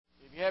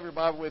have your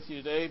Bible with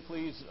you today,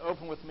 please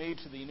open with me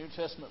to the New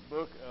Testament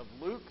book of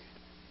Luke.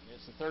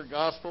 It's the third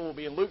gospel. We'll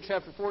be in Luke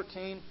chapter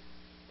 14,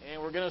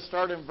 and we're going to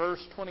start in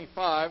verse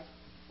 25.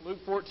 Luke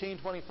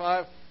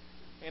 14:25.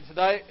 And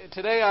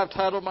today I've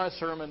titled my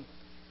sermon,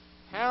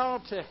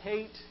 How to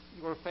Hate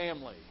Your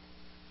Family.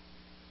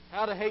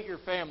 How to Hate Your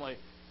Family.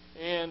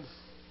 And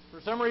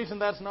for some reason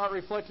that's not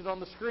reflected on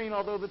the screen,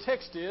 although the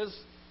text is.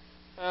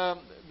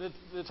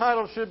 The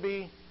title should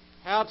be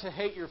How to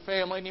Hate Your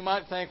Family. And you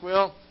might think,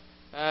 well,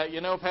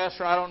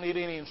 Pastor, I don't need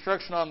any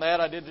instruction on that.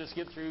 I did just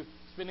get through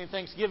spending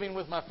Thanksgiving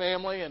with my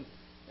family, and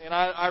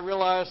I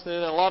realized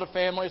that a lot of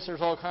families,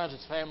 there's all kinds of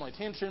family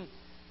tension,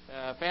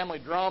 family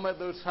drama,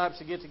 those types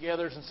of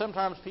get-togethers, and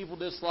sometimes people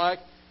dislike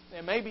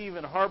and maybe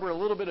even harbor a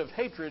little bit of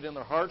hatred in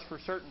their hearts for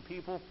certain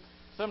people,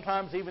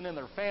 sometimes even in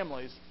their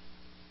families.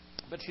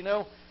 But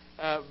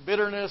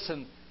bitterness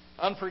and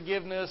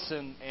unforgiveness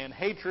and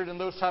hatred and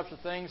those types of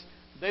things,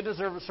 they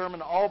deserve a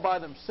sermon all by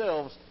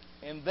themselves,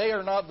 and they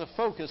are not the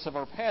focus of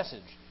our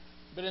passage.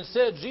 But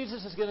instead,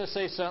 Jesus is going to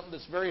say something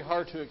that's very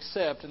hard to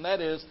accept, and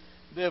that is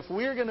that if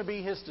we're going to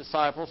be His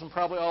disciples, and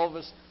probably all of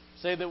us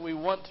say that we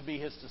want to be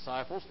His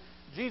disciples,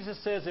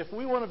 Jesus says if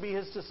we want to be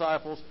His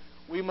disciples,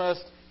 we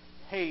must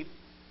hate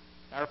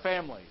our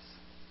families.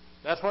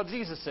 That's what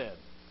Jesus said.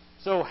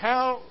 So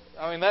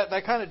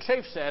that kind of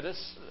chafes at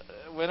us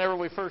whenever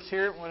we first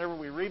hear it, whenever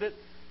we read it.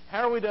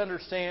 How are we to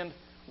understand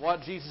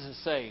what Jesus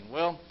is saying?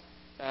 Well,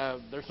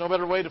 there's no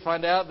better way to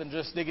find out than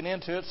just digging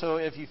into it. So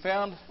if you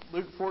found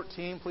Luke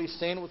 14, please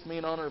stand with me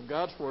in honor of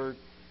God's Word.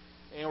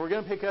 And we're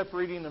going to pick up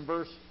reading in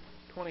verse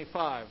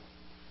 25.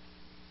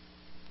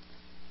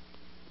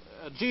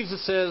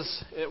 Jesus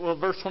says,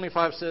 verse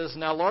 25 says,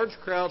 Now large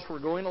crowds were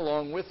going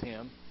along with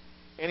Him,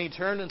 and He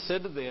turned and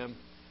said to them,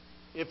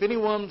 If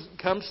anyone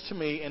comes to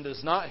me and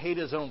does not hate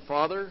his own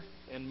father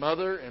and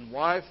mother and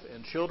wife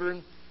and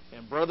children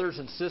and brothers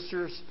and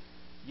sisters,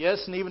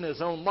 yes, and even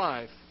his own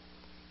life,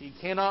 he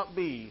cannot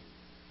be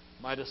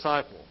my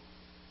disciple.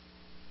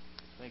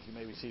 Thank you. You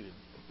may be seated.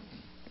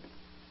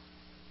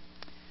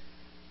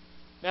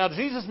 Now,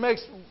 Jesus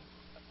makes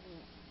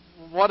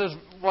what is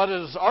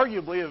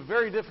arguably a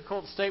very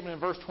difficult statement in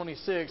verse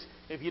 26.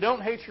 If you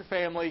don't hate your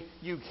family,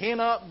 you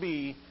cannot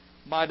be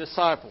my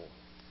disciple.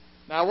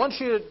 Now, I want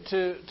you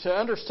to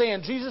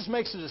understand, Jesus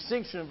makes a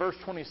distinction in verse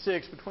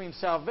 26 between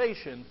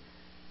salvation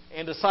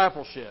and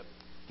discipleship.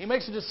 He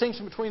makes a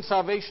distinction between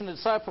salvation and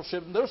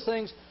discipleship, and those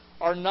things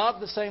are not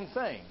the same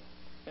thing.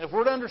 And if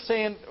we're to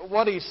understand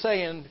what He's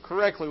saying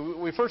correctly,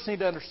 we first need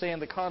to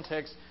understand the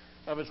context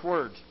of His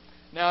words.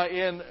 Now,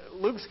 in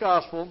Luke's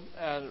Gospel,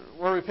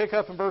 where we pick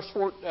up in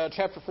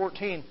chapter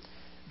 14,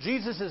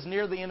 Jesus is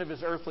near the end of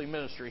His earthly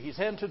ministry. He's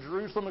heading to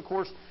Jerusalem, of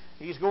course.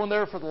 He's going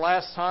there for the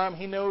last time.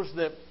 He knows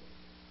that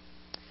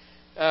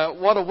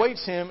what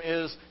awaits Him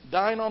is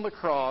dying on the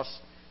cross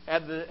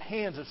at the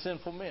hands of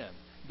sinful men.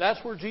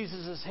 That's where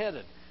Jesus is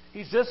headed.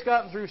 He's just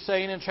gotten through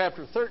saying in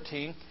chapter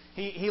 13,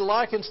 he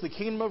likens the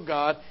kingdom of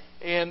God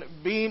and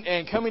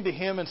coming to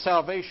Him in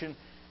salvation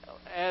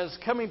as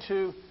coming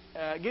to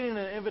getting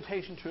an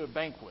invitation to a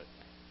banquet.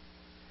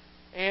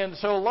 And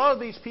so a lot of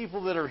these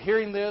people that are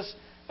hearing this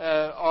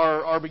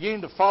are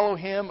beginning to follow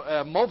Him.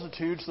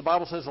 Multitudes, the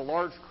Bible says a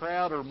large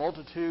crowd or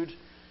multitudes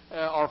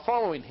are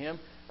following Him.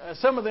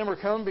 Some of them are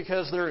coming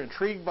because they're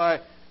intrigued by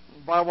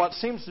what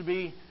seems to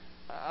be,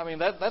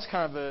 that's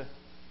kind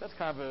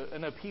of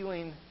an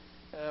appealing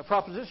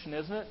proposition,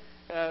 isn't it?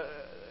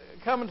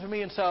 Coming to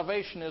me in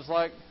salvation is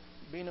like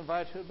being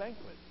invited to a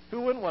banquet.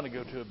 Who wouldn't want to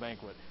go to a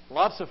banquet?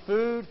 Lots of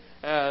food,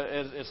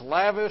 it's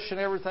lavish and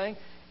everything,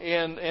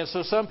 and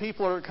so some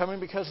people are coming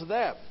because of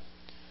that.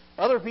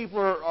 Other people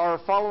are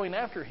following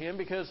after Him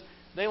because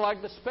they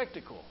like the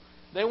spectacle.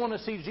 They want to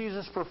see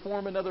Jesus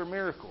perform another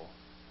miracle.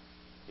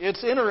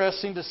 It's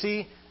interesting to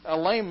see a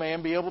lame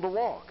man be able to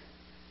walk.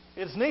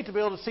 It's neat to be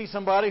able to see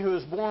somebody who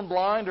is born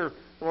blind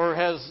or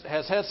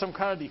has had some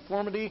kind of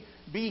deformity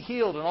be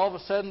healed, and all of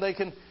a sudden they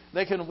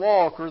can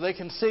walk, or they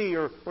can see,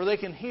 or they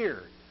can hear.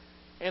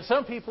 And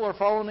some people are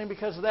following Him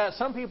because of that.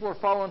 Some people are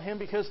following Him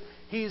because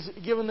He's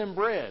given them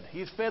bread.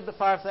 He's fed the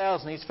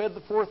 5,000. He's fed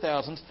the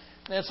 4,000.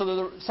 And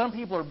so some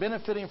people are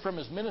benefiting from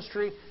His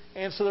ministry,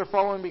 and so they're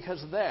following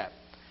because of that.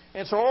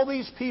 And so all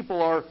these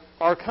people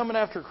are coming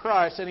after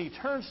Christ, and He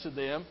turns to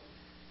them,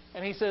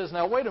 and He says,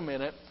 Now wait a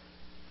minute.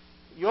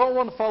 You all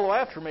want to follow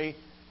after me,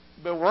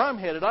 but where I'm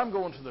headed, I'm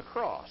going to the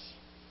cross.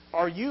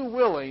 Are you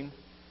willing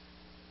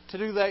to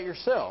do that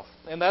yourself?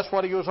 And that's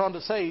what He goes on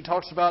to say. He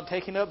talks about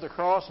taking up the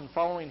cross and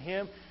following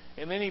Him.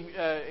 And then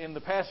in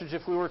the passage,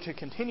 if we were to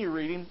continue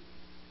reading,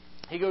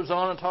 he goes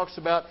on and talks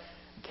about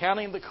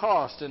counting the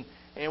cost.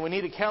 And we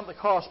need to count the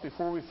cost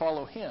before we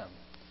follow Him.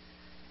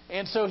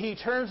 And so He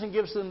turns and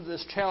gives them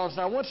this challenge.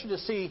 And I want you to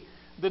see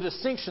the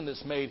distinction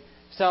that's made.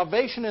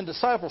 Salvation and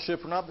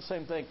discipleship are not the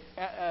same thing.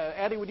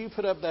 Addie, would you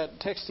put up that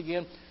text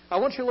again? I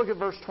want you to look at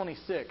verse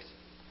 26.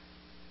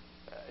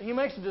 He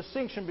makes a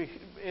distinction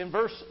in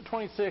verse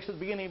 26 at the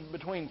beginning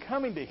between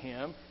coming to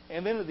Him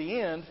and then at the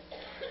end,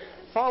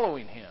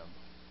 following Him.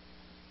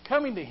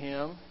 Coming to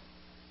Him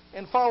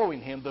and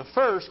following Him. The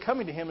first,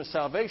 coming to Him, is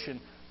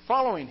salvation.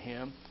 following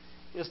Him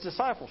is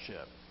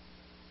discipleship.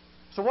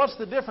 So what's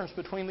the difference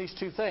between these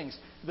two things?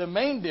 The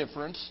main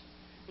difference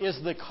is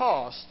the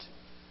cost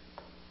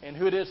and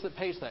who it is that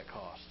pays that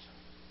cost.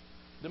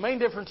 The main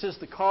difference is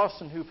the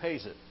cost and who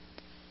pays it.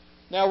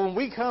 Now, when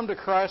we come to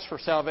Christ for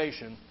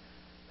salvation,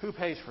 who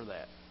pays for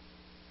that?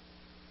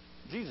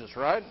 Jesus,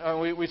 right?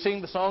 We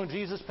sing the song,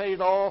 Jesus paid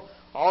it all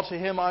to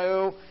Him I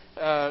owe,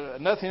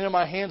 nothing in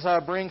my hands I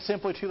bring,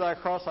 simply to Thy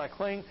cross I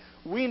cling.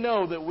 We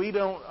know that we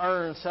don't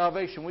earn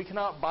salvation. We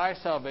cannot buy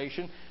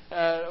salvation.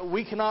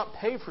 We cannot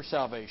pay for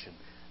salvation.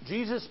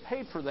 Jesus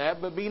paid for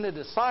that, but being a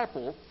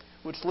disciple,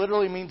 which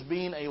literally means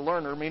being a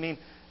learner, meaning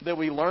that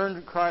we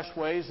learn Christ's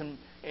ways, and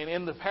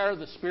in the power of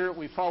the Spirit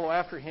we follow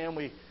after Him.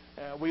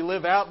 We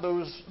live out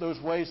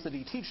those ways that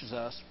He teaches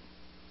us.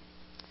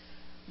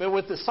 But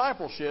with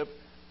discipleship,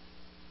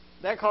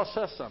 that costs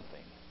us something.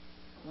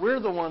 We're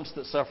the ones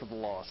that suffer the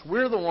loss.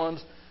 We're the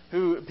ones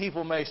who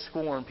people may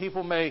scorn,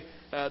 people may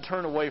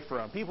turn away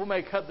from, people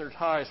may cut their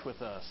ties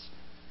with us.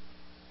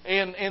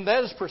 And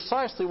that is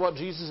precisely what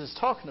Jesus is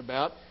talking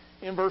about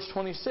in verse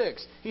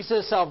 26. He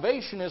says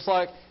salvation is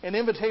like an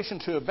invitation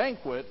to a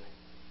banquet,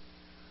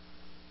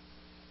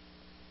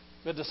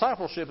 but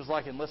discipleship is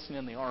like enlisting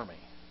in the army.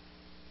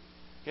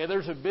 Okay,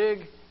 there's a big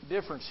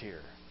difference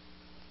here.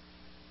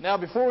 Now,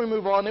 before we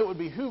move on, it would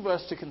behoove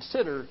us to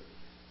consider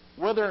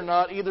whether or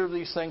not either of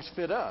these things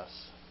fit us.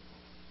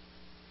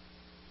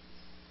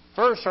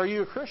 First, are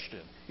you a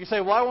Christian? You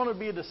say, well, I want to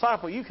be a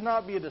disciple. You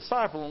cannot be a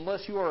disciple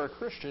unless you are a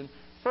Christian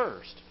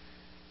first.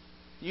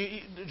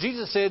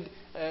 Jesus said,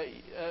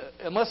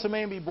 unless a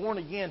man be born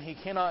again, he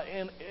cannot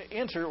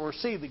enter or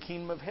see the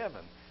kingdom of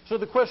heaven. So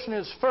the question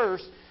is,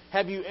 first,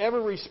 have you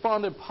ever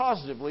responded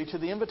positively to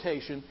the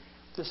invitation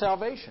to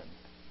salvation?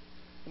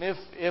 And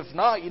if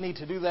not, you need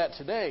to do that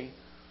today.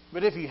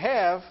 But if you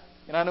have,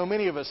 and I know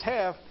many of us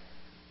have,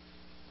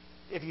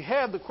 if you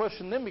have, the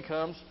question then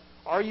becomes,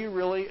 are you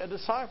really a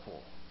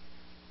disciple?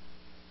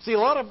 See, a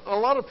lot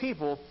of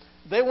people,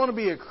 they want to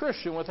be a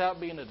Christian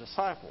without being a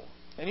disciple.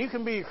 And you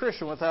can be a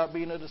Christian without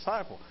being a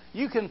disciple.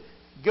 You can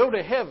go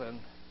to heaven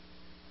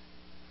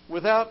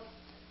without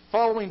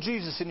following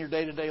Jesus in your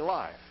day-to-day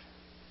life.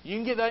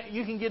 You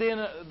can get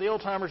in, the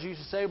old timers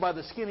used to say, by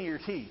the skin of your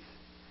teeth.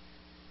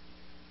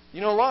 You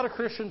know, a lot of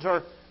Christians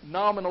are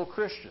nominal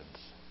Christians.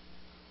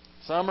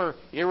 Some are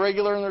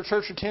irregular in their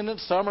church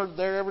attendance. Some are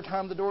there every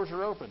time the doors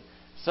are open.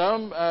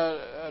 Some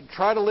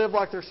try to live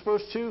like they're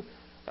supposed to.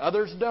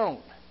 Others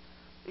don't.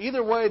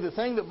 Either way, the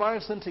thing that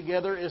binds them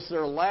together is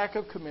their lack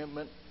of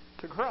commitment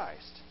to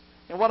Christ.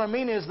 And what I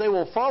mean is they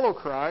will follow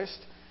Christ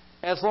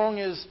as long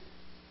as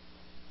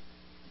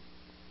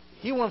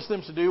He wants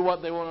them to do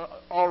what they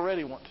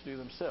already want to do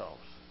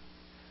themselves.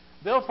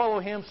 They'll follow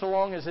Him so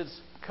long as it's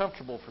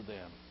comfortable for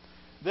them.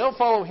 They'll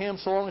follow Him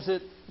so long as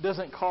it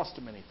doesn't cost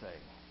them anything.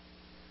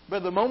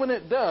 But the moment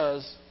it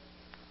does,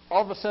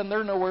 all of a sudden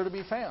they're nowhere to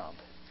be found.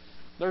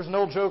 There's an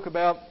old joke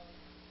about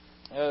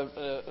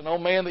an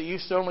old man that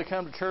used to only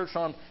come to church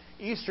on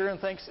Easter and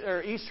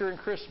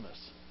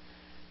Christmas.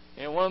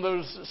 In one of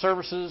those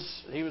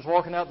services, he was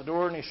walking out the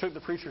door and he shook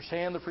the preacher's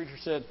hand. The preacher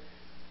said,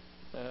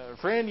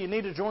 "Friend, you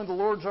need to join the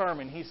Lord's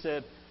army." And he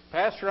said,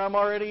 "Pastor, I'm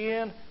already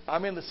in.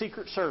 I'm in the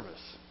Secret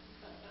Service."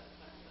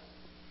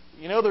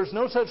 You know, there's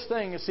no such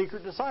thing as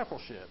secret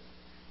discipleship.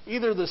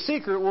 Either the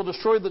secret will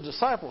destroy the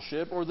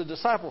discipleship, or the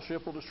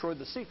discipleship will destroy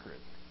the secret.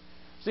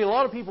 See, a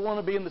lot of people want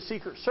to be in the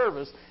Secret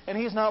Service, and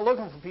He's not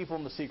looking for people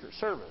in the Secret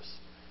Service.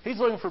 He's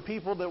looking for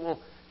people that will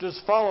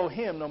just follow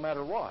Him no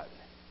matter what.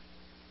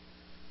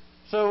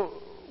 So,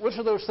 which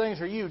of those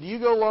things are you? Do you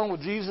go along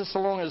with Jesus so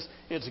long as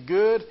it's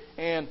good,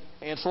 and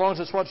so long as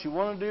it's what you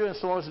want to do, and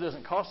so long as it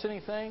doesn't cost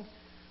anything?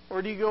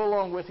 Or do you go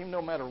along with Him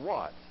no matter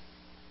what?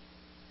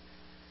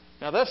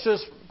 Now, that's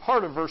just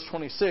part of verse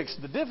 26.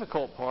 The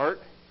difficult part,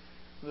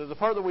 the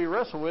part that we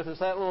wrestle with, is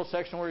that little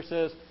section where He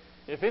says,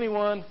 if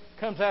anyone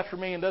comes after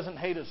me and doesn't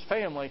hate his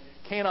family,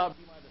 cannot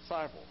be my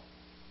disciple.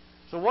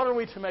 So what are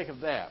we to make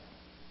of that?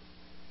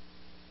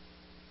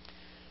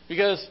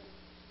 Because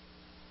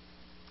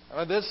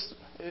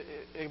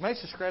it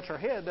makes us scratch our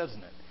head,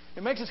 doesn't it?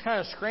 It makes us kind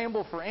of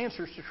scramble for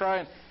answers to try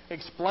and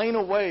explain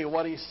away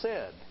what He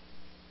said.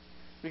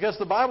 Because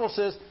the Bible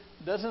says,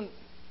 doesn't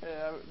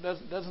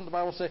the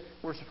Bible say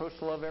we're supposed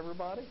to love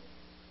everybody?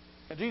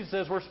 And Jesus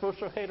says we're supposed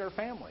to hate our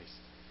families.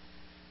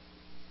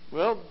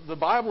 Well, the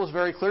Bible is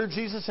very clear.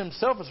 Jesus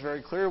Himself is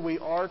very clear. We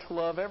are to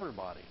love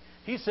everybody.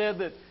 He said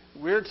that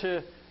we're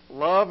to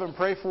love and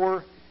pray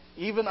for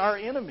even our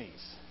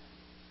enemies.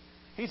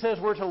 He says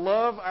we're to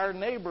love our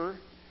neighbor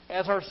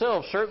as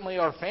ourselves. Certainly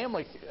our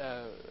family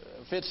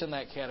fits in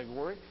that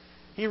category.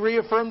 He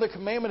reaffirmed the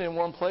commandment in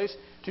one place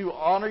to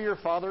honor your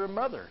father and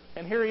mother.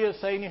 And here He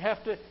is saying you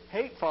have to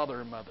hate father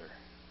and mother.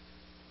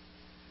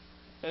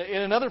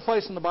 In another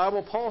place in the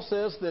Bible, Paul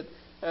says that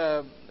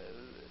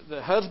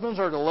the husbands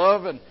are to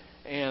love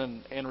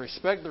and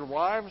respect their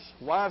wives.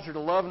 Wives are to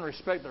love and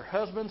respect their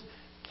husbands.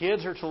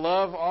 Kids are to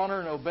love, honor,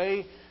 and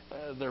obey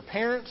their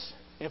parents.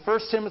 In 1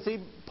 Timothy,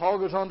 Paul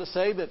goes on to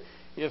say that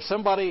if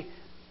somebody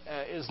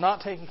is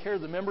not taking care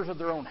of the members of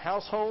their own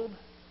household,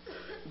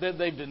 that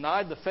they've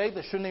denied the faith.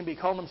 They shouldn't even be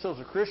calling themselves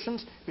a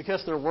Christians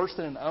because they're worse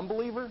than an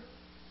unbeliever.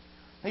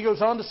 He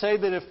goes on to say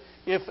that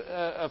if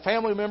a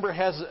family member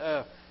has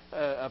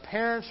a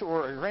parent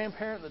or a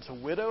grandparent that's a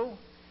widow,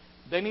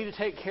 they need to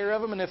take care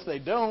of them. And if they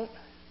don't,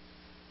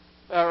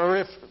 or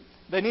if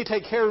they need to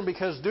take care of them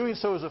because doing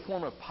so is a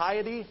form of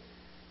piety.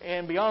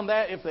 And beyond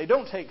that, if they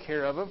don't take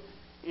care of them,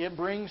 it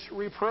brings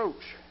reproach.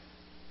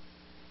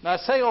 Now I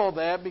say all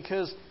that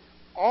because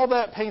all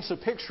that paints a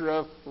picture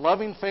of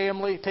loving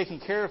family, taking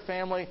care of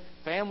family,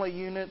 family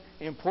unit,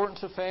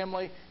 importance of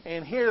family.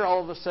 And here,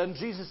 all of a sudden,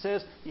 Jesus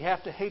says you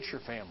have to hate your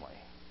family.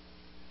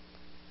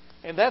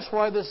 And that's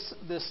why this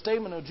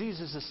statement of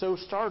Jesus is so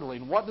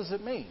startling. What does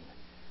it mean?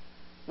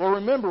 Well,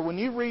 remember, when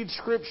you read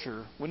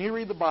Scripture, when you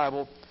read the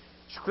Bible,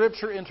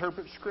 Scripture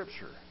interprets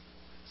Scripture.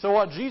 So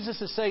what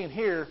Jesus is saying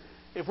here,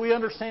 if we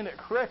understand it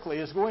correctly,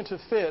 is going to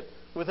fit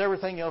with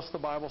everything else the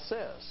Bible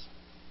says.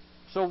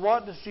 So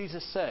what does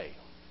Jesus say?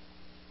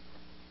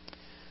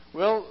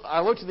 Well,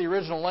 I looked at the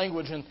original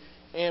language,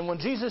 and when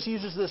Jesus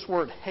uses this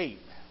word hate,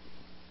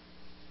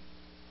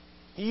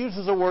 he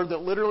uses a word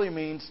that literally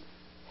means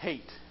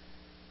hate.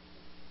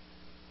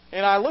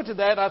 And I looked at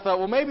that and I thought,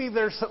 well, maybe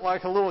there's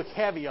like a little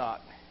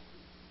caveat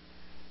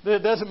that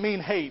it doesn't mean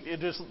hate. It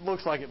just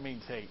looks like it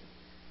means hate.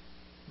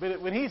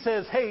 But when he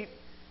says hate,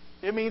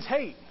 it means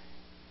hate.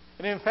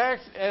 And in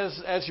fact,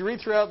 as you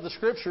read throughout the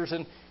Scriptures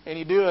and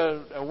you do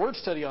a word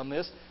study on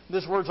this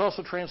word's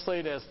also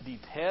translated as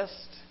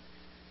detest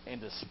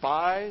and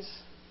despise,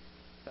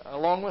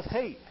 along with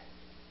hate.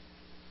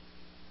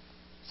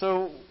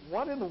 So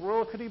what in the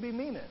world could he be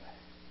meaning?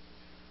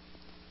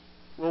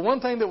 Well, one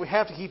thing that we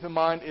have to keep in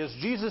mind is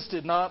Jesus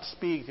did not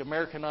speak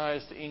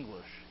Americanized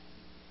English.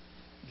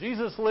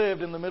 Jesus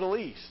lived in the Middle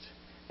East,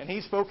 and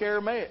he spoke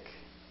Aramaic.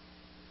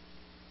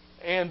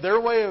 And their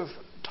way of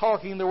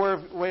talking, their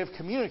way of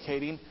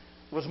communicating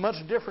was much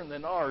different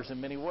than ours in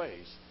many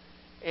ways.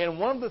 And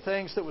one of the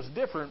things that was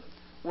different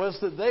was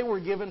that they were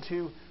given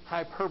to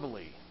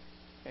hyperbole.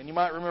 And you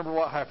might remember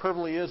what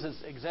hyperbole is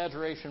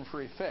exaggeration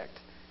for effect.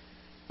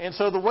 And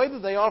so the way that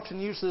they often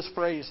use this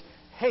phrase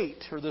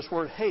hate, or this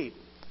word hate,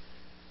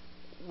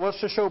 was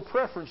to show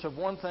preference of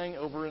one thing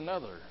over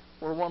another,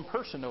 or one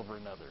person over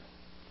another.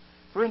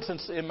 For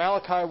instance, in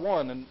Malachi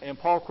 1, and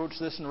Paul quotes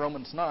this in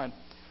Romans 9,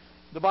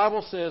 the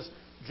Bible says,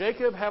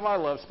 Jacob have I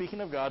loved, speaking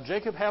of God,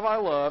 Jacob have I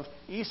loved,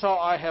 Esau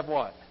I have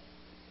what?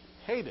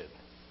 Hated.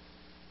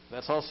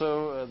 That's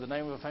also the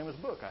name of a famous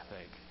book, I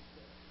think.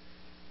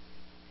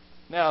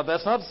 Now,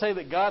 that's not to say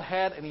that God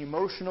had an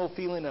emotional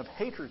feeling of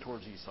hatred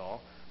towards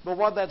Esau, but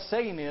what that's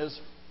saying is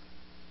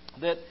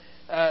that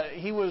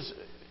he was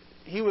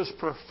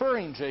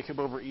preferring Jacob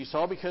over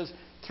Esau because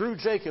through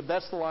Jacob,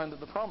 that's the line that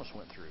the promise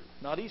went through,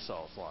 not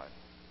Esau's line.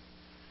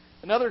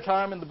 Another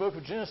time in the book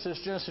of Genesis,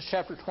 Genesis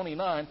chapter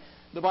 29,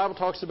 the Bible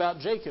talks about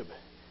Jacob.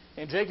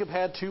 And Jacob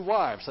had 2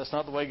 wives. That's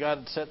not the way God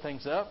had set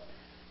things up.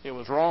 It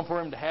was wrong for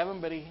him to have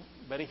them, but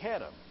he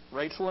had them,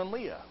 Rachel and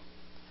Leah.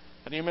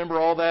 And you remember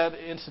all that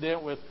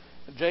incident with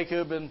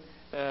Jacob and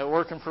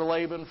working for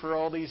Laban for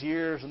all these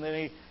years, and then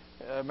he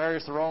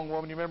marries the wrong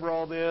woman. You remember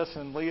all this?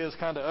 And Leah's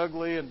kind of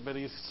ugly, but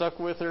he's stuck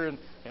with her.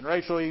 And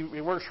Rachel,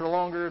 he works for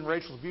longer, and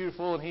Rachel's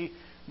beautiful, and he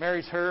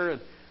marries her.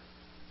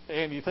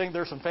 And you think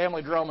there's some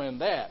family drama in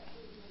that.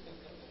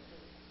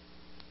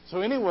 So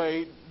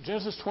anyway,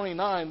 Genesis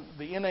 29,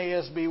 the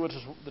NASB, which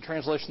is the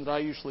translation that I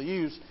usually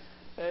use,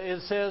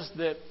 it says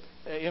that,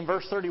 in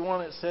verse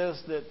 31, it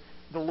says that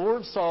the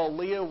Lord saw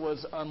Leah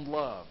was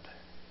unloved.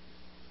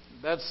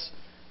 That's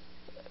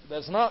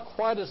not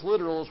quite as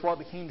literal as what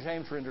the King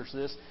James renders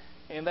this,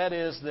 and that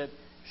is that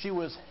she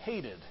was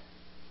hated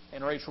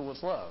and Rachel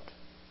was loved.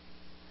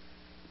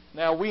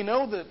 Now, we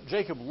know that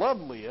Jacob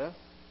loved Leah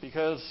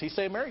because he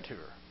stayed married to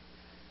her.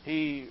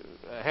 He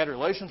had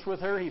relations with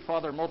her. He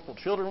fathered multiple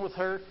children with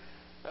her.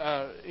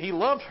 He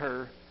loved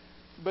her,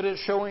 but it's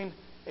showing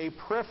a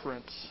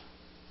preference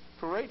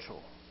for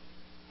Rachel.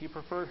 He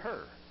preferred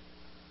her.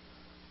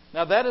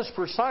 Now, that is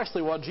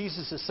precisely what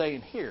Jesus is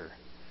saying here.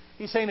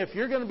 He's saying, if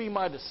you're going to be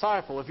my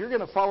disciple, if you're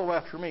going to follow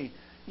after me,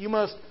 you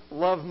must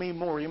love me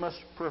more. You must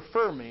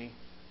prefer me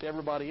to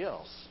everybody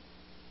else.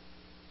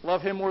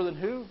 Love him more than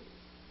who?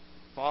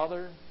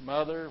 Father,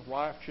 mother,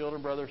 wife,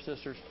 children, brothers,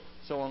 sisters,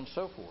 so on and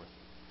so forth.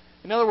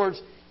 In other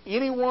words,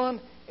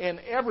 anyone and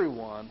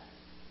everyone,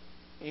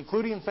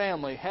 including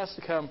family, has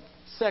to come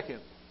second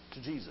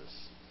to Jesus.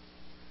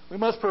 We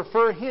must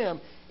prefer him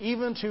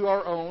even to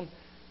our own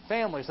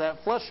families,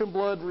 that flesh and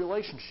blood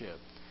relationship.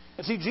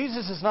 And see,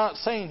 Jesus is not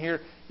saying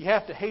here, you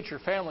have to hate your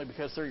family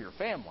because they're your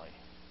family.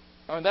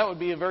 I mean, that would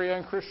be a very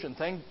unchristian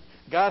thing.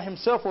 God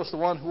himself was the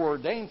one who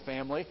ordained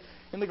family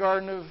in the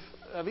Garden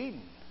of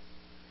Eden.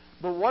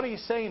 But what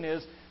he's saying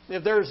is,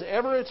 if there's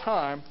ever a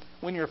time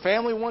when your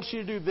family wants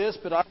you to do this,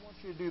 but I want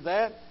you to do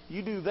that,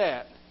 you do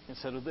that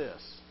instead of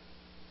this.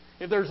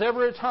 If there's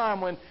ever a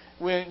time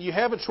when you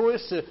have a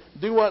choice to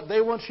do what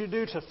they want you to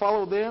do, to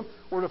follow them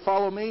or to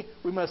follow me,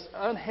 we must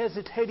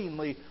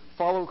unhesitatingly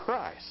follow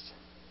Christ.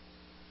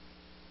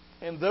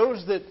 And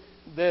those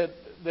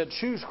that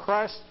choose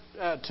Christ,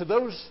 to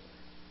those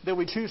that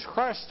we choose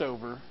Christ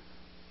over,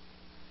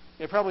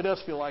 it probably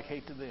does feel like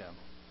hate to them.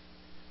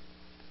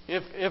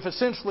 If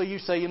essentially you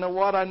say, you know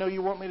what, I know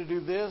you want me to do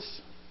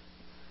this,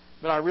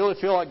 but I really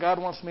feel like God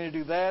wants me to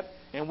do that,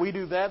 and we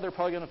do that, they're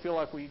probably going to feel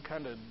like we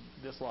kind of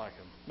dislike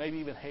Him, maybe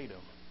even hate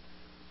Him.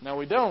 Now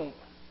we don't.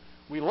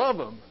 We love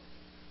Him.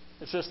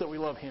 It's just that we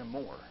love Him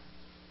more.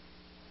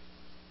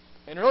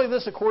 And really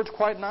this accords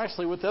quite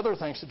nicely with the other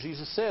things that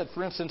Jesus said.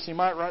 For instance, you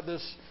might write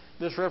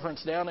this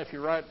reference down if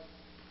you write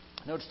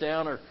notes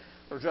down or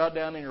jot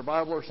down in your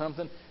Bible or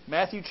something.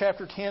 Matthew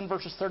chapter 10,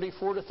 verses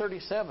 34 to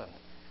 37.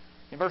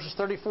 In verses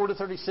 34 to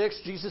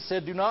 36, Jesus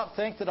said, "Do not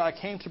think that I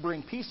came to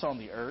bring peace on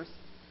the earth.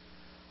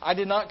 I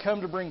did not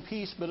come to bring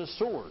peace, but a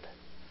sword.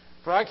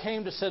 For I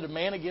came to set a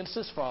man against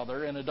his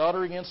father, and a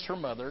daughter against her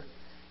mother,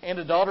 and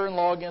a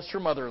daughter-in-law against her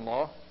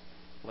mother-in-law."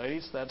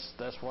 Ladies, that's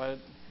why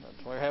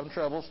you're having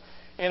troubles.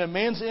 "And a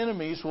man's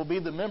enemies will be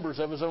the members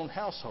of his own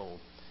household."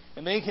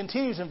 And then he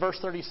continues in verse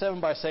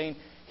 37 by saying,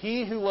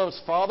 "He who loves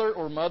father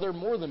or mother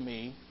more than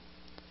me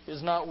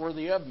is not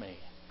worthy of me.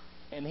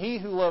 And he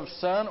who loves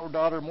son or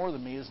daughter more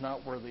than me is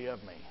not worthy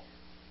of me."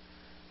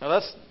 Now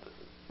that's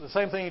the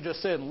same thing he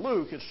just said in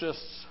Luke, it's just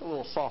a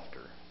little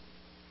softer.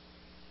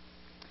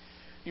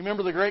 You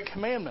remember the great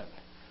commandment.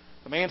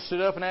 A man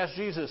stood up and asked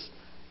Jesus,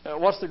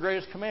 what's the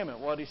greatest commandment?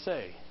 What did he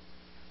say?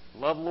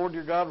 Love the Lord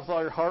your God with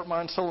all your heart,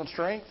 mind, soul, and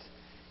strength.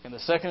 And the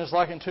second is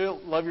like unto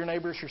it, love your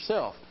neighbor as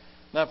yourself.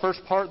 That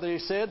first part that he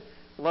said,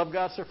 love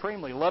God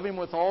supremely. Love Him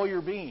with all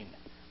your being.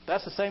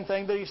 That's the same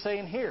thing that he's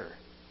saying here,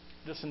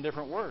 just in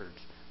different words.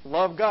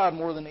 Love God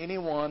more than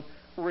anyone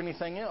or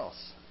anything else.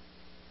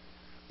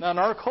 Now in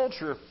our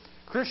culture,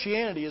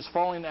 Christianity is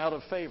falling out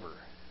of favor.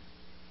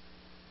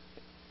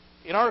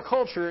 In our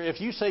culture, if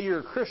you say you're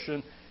a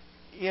Christian,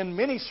 in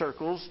many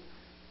circles,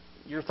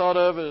 you're thought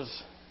of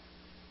as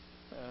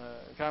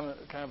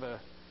kind of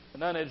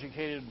an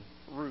uneducated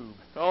rube.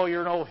 Oh,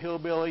 you're an old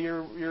hillbilly.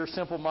 You're a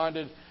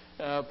simple-minded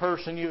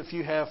person. If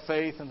you have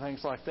faith and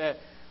things like that.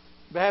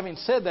 But having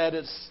said that,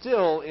 it's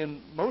still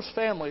in most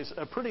families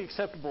a pretty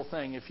acceptable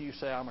thing if you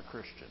say I'm a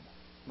Christian.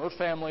 Most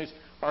families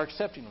are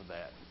accepting of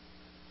that.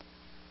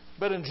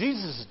 But in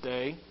Jesus'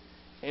 day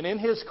and in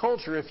His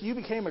culture, if you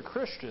became a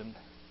Christian,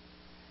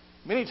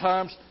 many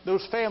times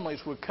those families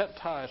would cut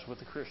ties with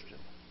the Christian.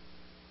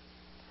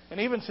 And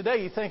even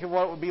today, you think of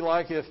what it would be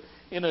like if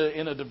in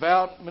a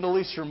devout Middle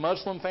Eastern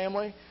Muslim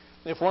family,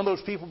 if one of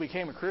those people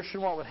became a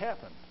Christian, what would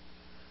happen?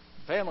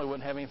 The family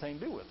wouldn't have anything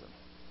to do with them.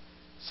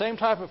 Same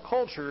type of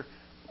culture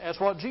as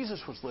what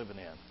Jesus was living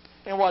in.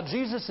 And what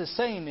Jesus is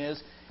saying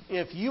is,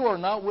 if you are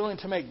not willing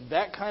to make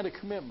that kind of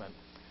commitment,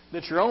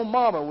 that your own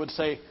mama would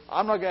say,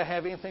 I'm not going to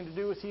have anything to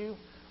do with you,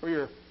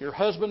 or your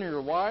husband or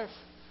your wife,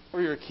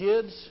 or your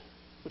kids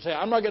would say,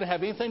 I'm not going to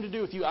have anything to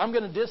do with you, I'm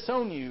going to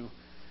disown you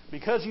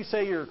because you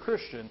say you're a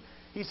Christian.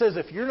 He says,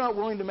 if you're not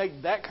willing to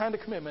make that kind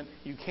of commitment,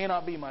 you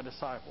cannot be my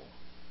disciple.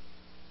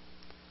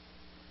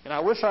 And I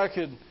wish I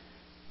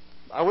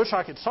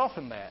could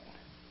soften that,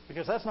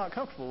 because that's not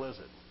comfortable, is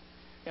it?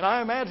 And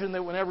I imagine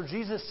that whenever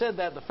Jesus said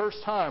that the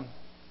first time,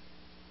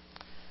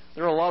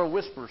 there were a lot of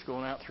whispers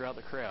going out throughout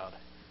the crowd.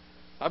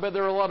 I bet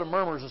there were a lot of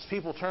murmurs as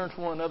people turned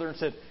to one another and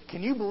said,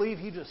 can you believe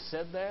he just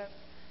said that?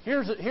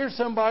 Here's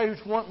somebody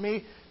who's wanting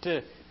me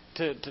to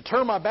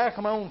turn my back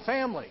on my own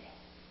family,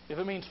 if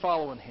it means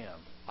following him.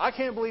 I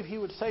can't believe he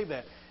would say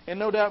that. And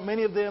no doubt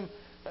many of them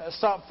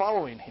stopped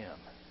following him.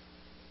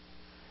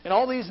 And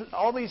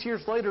all these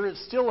years later,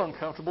 it's still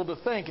uncomfortable to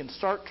think in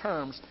stark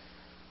terms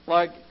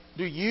like,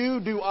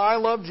 do I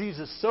love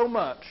Jesus so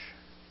much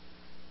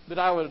that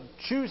I would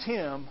choose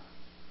Him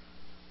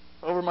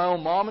over my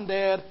own mom and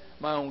dad,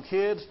 my own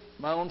kids,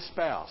 my own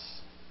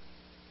spouse?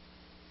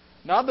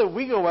 Not that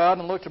we go out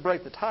and look to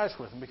break the ties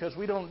with them, because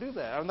we don't do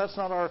that. I mean, that's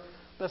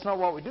not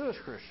what we do as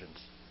Christians.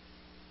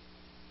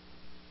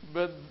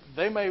 But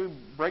they may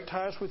break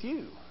ties with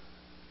you.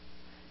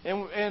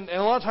 And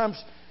a lot of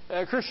times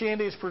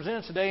Christianity is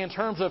presented today in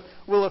terms of,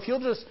 well, if you'll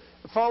just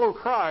follow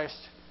Christ,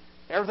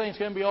 everything's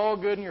going to be all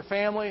good in your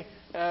family.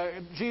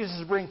 Jesus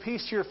will bring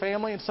peace to your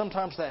family, and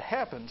sometimes that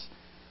happens.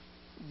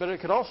 But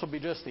it could also be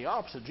just the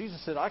opposite. Jesus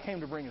said, I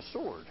came to bring a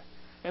sword.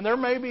 And there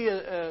may be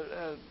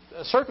a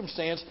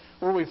circumstance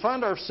where we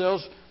find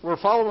ourselves, we're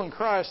following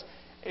Christ,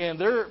 and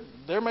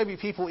there may be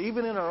people,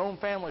 even in our own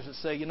families, that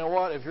say, you know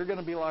what, if you're going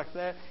to be like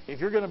that, if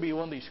you're going to be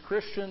one of these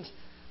Christians,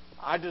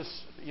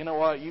 you know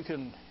what, you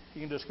can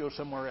just go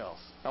somewhere else.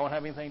 I won't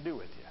have anything to do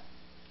with you.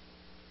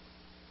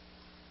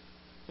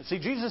 And see,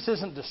 Jesus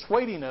isn't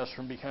dissuading us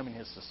from becoming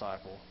His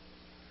disciple.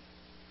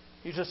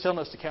 He's just telling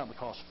us to count the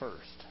cost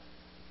first.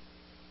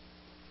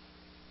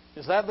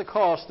 Is that the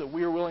cost that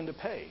we are willing to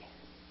pay?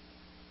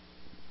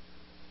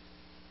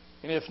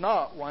 And if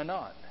not, why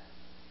not?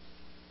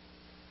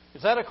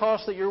 Is that a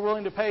cost that you're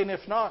willing to pay? And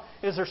if not,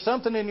 is there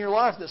something in your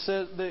life that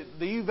says that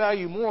you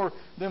value more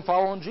than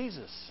following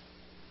Jesus?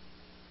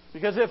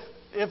 Because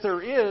if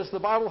there is, the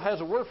Bible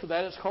has a word for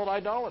that. It's called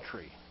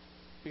idolatry.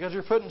 Because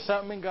you're putting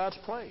something in God's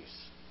place.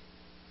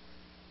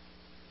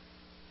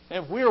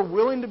 And if we are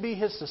willing to be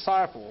His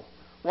disciple,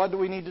 what do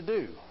we need to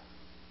do?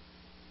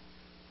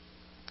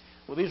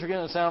 Well, these are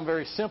going to sound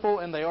very simple,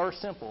 and they are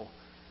simple.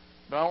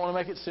 But I don't want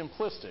to make it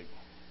simplistic.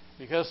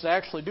 Because to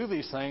actually do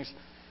these things,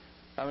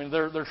 I mean,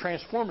 they're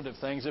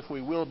transformative things if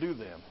we will do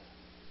them.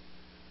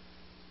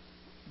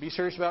 Be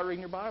serious about reading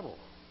your Bible.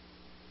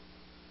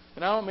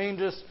 And I don't mean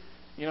just,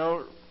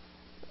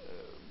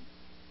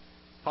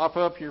 pop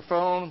up your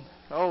phone.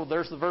 Oh,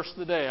 there's the verse of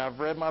the day. I've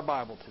read my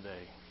Bible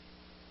today.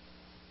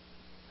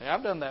 Hey,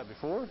 I've done that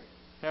before.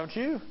 Haven't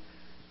you?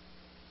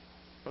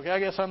 Okay, I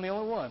guess I'm the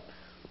only one.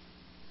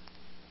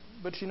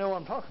 But you know what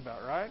I'm talking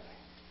about, right?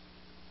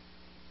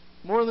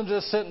 More than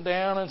just sitting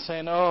down and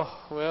saying, oh,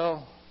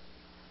 well,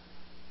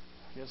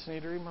 I guess I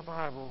need to read my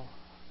Bible.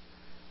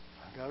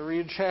 I've got to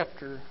read a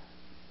chapter.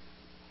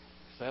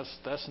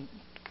 That's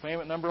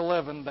commandment number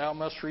 11. Thou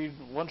must read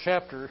one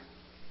chapter.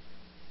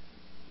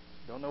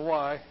 Don't know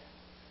why.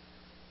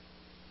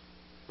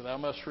 But thou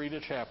must read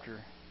a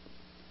chapter.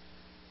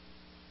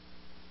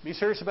 Be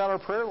serious about our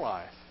prayer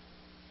life.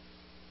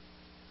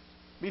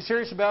 Be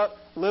serious about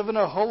living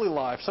a holy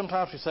life.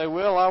 Sometimes we say,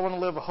 well, I want to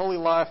live a holy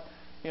life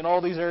in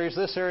all these areas.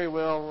 This area,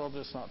 well, we'll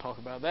just not talk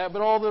about that.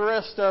 But all the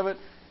rest of it,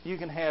 you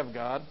can have,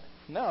 God.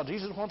 No,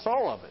 Jesus wants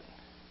all of it.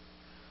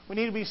 We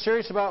need to be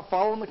serious about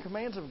following the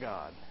commands of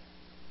God.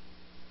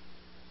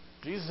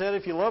 Jesus said,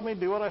 if you love me,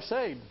 do what I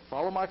say.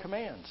 Follow my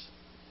commands.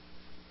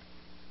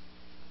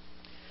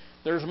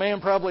 There's a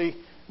man, probably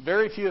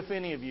very few, if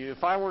any of you,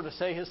 if I were to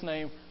say his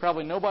name,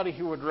 probably nobody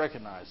who would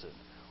recognize it.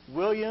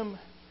 William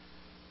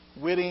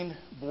Whitting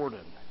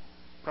Borden.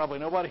 Probably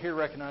nobody here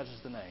recognizes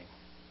the name.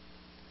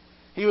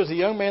 He was a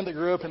young man that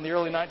grew up in the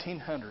early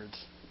 1900s.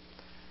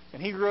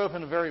 And he grew up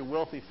in a very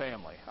wealthy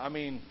family. I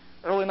mean,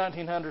 early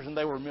 1900s, and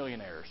they were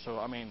millionaires. So,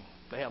 I mean,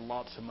 they had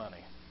lots of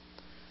money.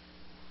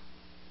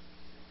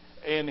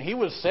 And he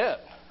was set.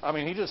 I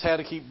mean, he just had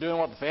to keep doing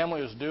what the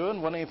family was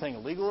doing. Wasn't anything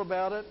illegal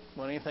about it.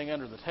 Wasn't anything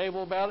under the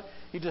table about it.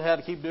 He just had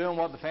to keep doing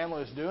what the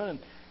family was doing.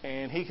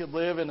 And he could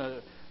live in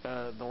the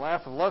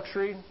lap of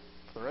luxury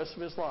for the rest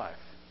of his life.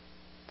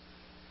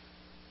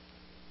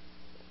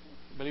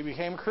 But he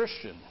became a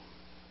Christian.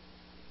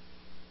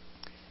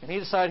 And he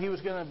decided he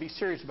was going to be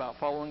serious about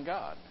following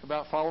God,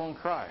 about following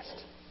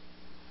Christ.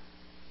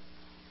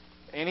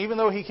 And even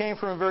though he came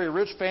from a very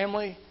rich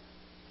family,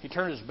 he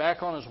turned his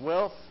back on his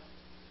wealth.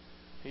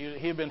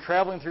 He had been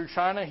traveling through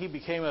China. He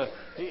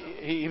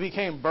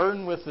became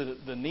burdened with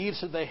the needs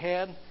that they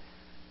had,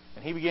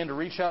 and he began to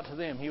reach out to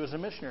them. He was a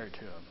missionary to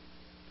them.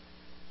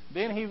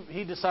 Then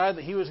he decided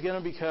that he was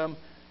going to become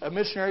a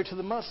missionary to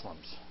the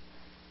Muslims.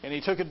 And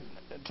he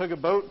took a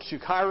boat to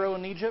Cairo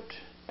in Egypt.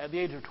 At the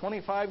age of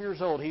 25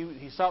 years old,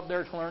 he stopped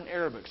there to learn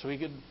Arabic so he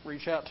could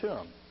reach out to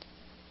them.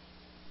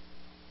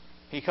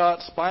 He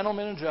caught spinal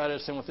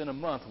meningitis and within a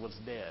month was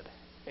dead,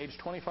 age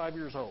 25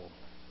 years old.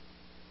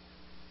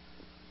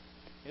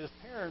 His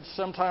parents,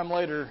 sometime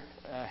later,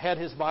 had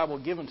his Bible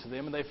given to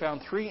them, and they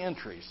found 3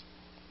 entries.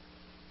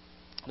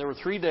 There were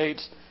 3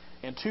 dates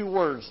and 2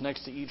 words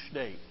next to each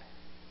date.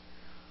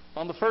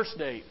 On the first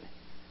date,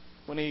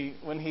 when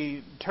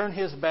he turned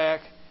his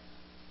back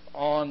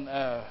on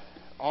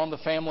the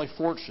family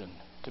fortune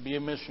to be a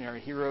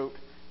missionary, he wrote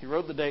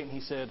the date and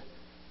he said,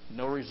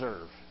 "No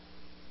reserve."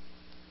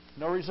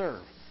 No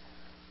reserve.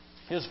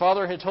 His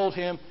father had told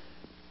him,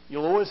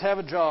 "You'll always have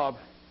a job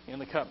in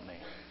the company."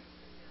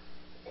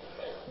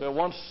 But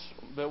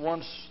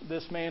once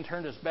this man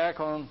turned his back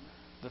on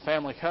the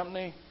family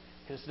company,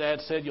 his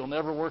dad said, "You'll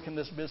never work in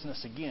this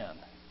business again."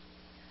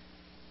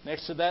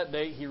 Next to that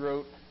date, he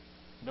wrote,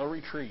 "No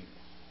retreat."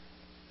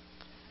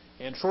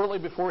 And shortly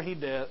before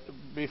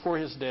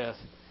his death,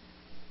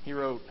 he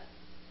wrote,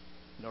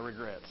 "No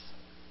regrets."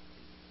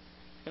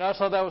 And I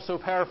thought that was so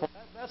powerful.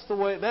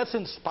 That's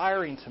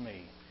inspiring to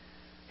me.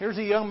 Here's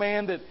a young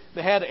man that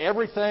had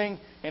everything,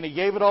 and he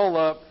gave it all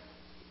up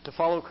to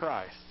follow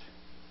Christ.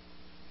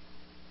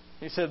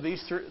 He said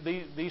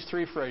these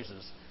 3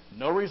 phrases: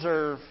 no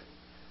reserve,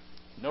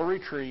 no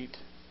retreat,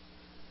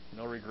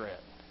 no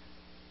regret.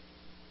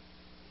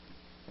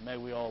 And may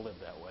we all live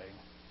that way.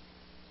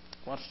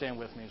 Why don't you stand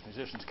with me as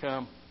musicians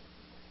come?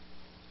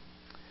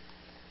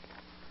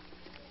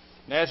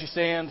 And as you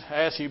stand,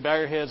 I ask you to bow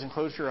your heads and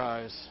close your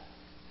eyes.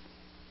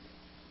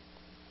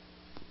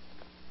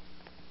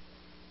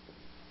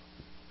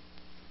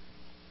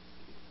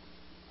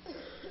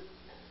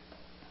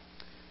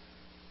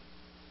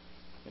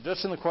 And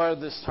just in the quiet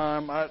of this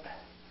time,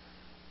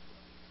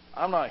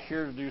 I'm not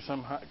here to do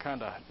some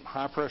kind of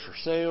high-pressure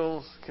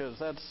sales, because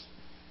that's,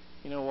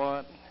 you know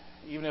what,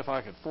 even if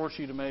I could force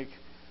you to make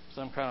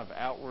some kind of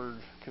outward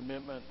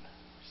commitment,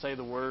 say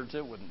the words,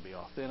 it wouldn't be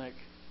authentic.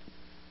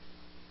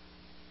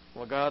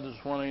 What God is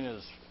wanting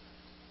is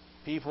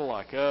people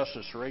like us,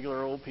 just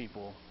regular old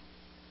people,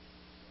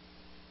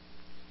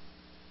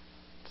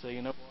 say,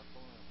 you know what,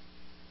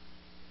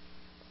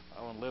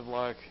 I want to live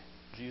like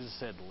Jesus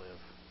said to live.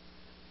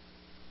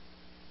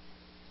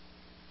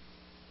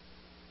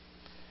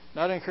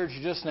 And I'd encourage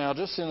you just now,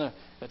 just in a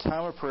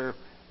time of prayer,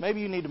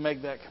 maybe you need to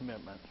make that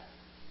commitment.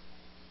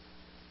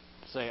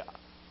 Say,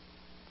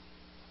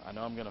 I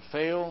know I'm going to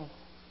fail,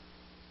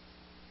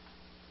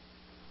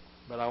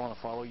 but I want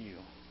to follow you.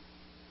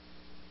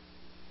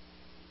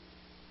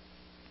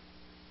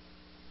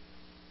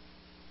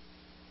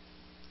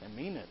 and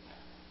mean it.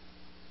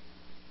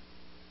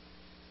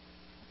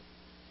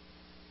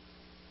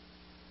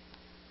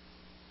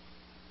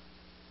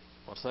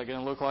 What's that going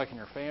to look like in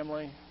your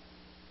family?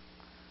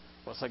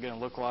 What's that going to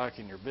look like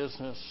in your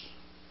business?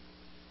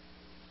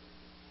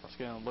 What's it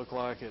going to look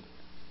like at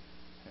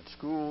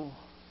school?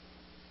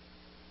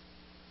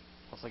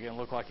 What's it going to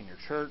look like in your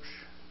church?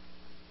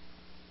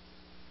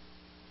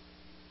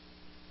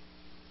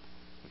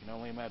 We can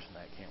only imagine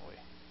that, can't we?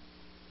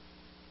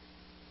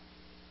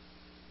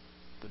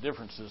 The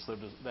differences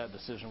that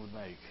decision would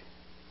make.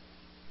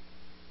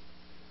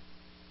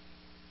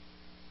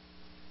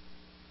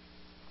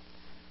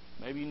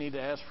 Maybe you need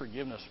to ask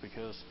forgiveness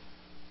because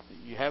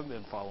you have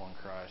been following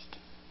Christ.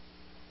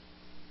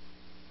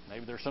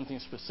 Maybe there's something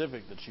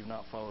specific that you've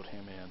not followed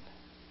Him in.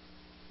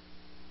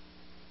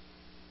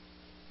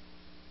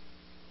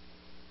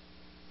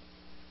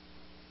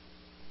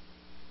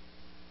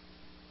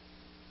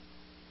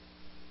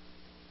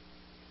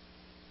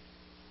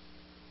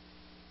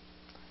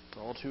 It's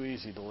all too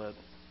easy to let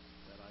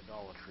that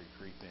idolatry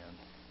creep in.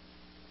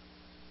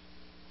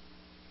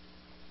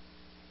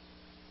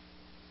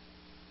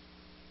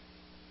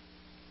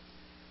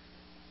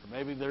 Or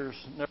maybe there's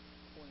no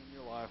point in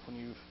your life when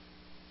you've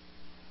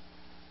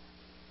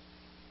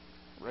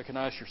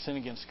recognized your sin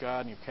against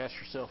God and you've cast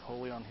yourself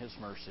wholly on His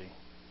mercy.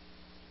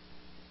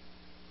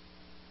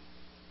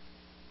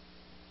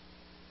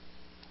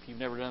 If you've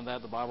never done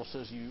that, the Bible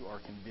says you are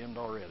condemned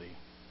already.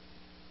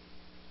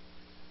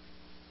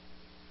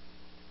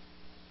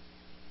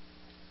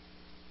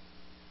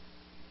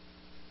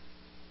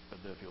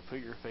 But that if you'll put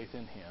your faith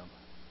in Him,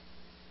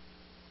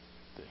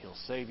 that He'll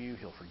save you,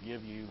 He'll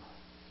forgive you,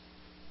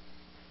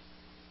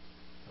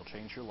 He'll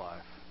change your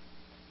life.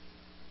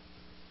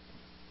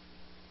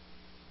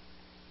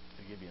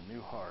 To give you a new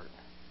heart,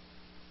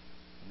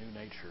 a new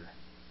nature,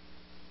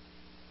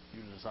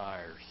 new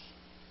desires.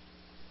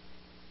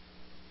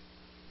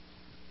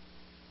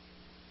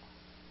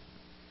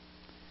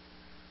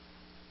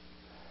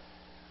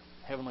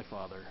 Heavenly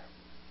Father,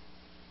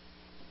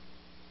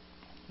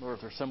 Lord,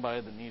 if there's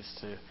somebody that needs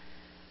to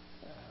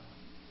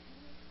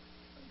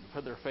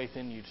put their faith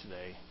in You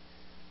today,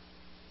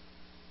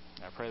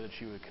 I pray that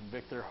You would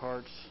convict their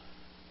hearts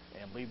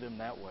and lead them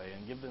that way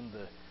and give them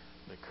the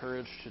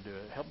courage to do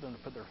it. Help them to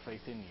put their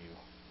faith in You.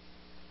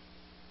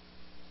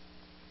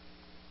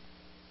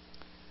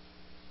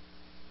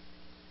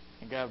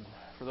 And God,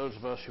 for those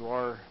of us who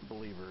are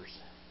believers,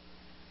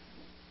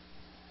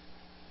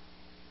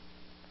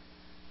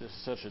 this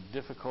is such a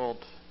difficult,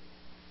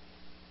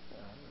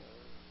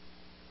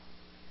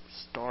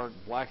 stark,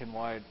 black and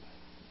white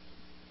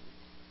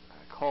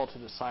call to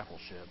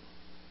discipleship.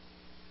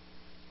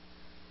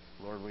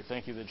 Lord, we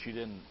thank You that You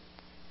didn't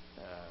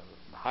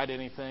hide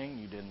anything.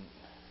 You didn't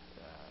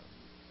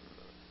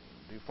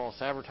do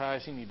false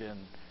advertising. You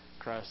didn't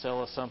try to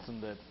sell us something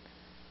that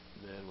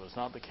was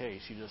not the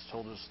case. You just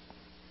told us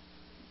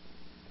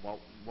what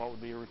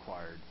would be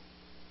required.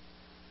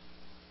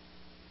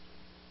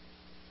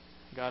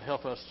 God,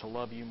 help us to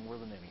love You more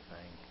than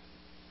anything.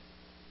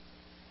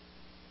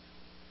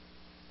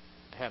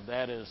 To have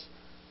that as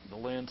the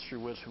lens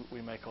through which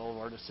we make all of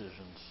our decisions.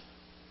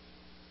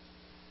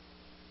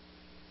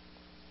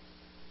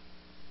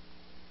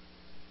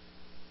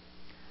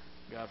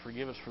 God,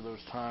 forgive us for those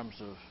times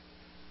of,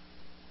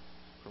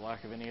 for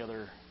lack of any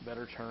other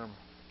better term,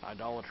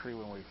 idolatry,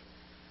 when we've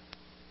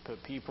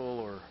put people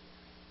or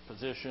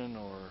position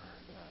or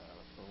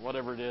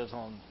whatever it is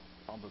on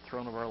the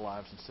throne of our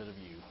lives instead of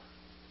You.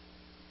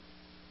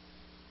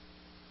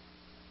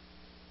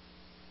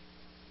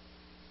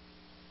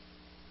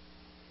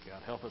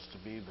 God, help us to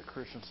be the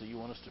Christians that You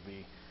want us to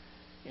be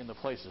in the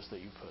places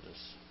that You put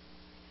us.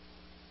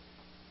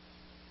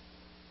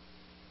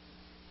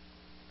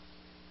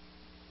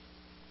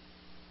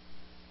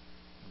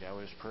 God,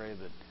 we just pray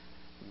that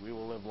we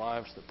will live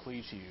lives that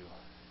please You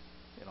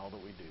in all that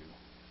we do.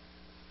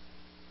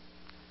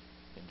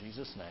 In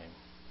Jesus' name,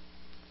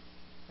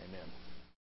 amen.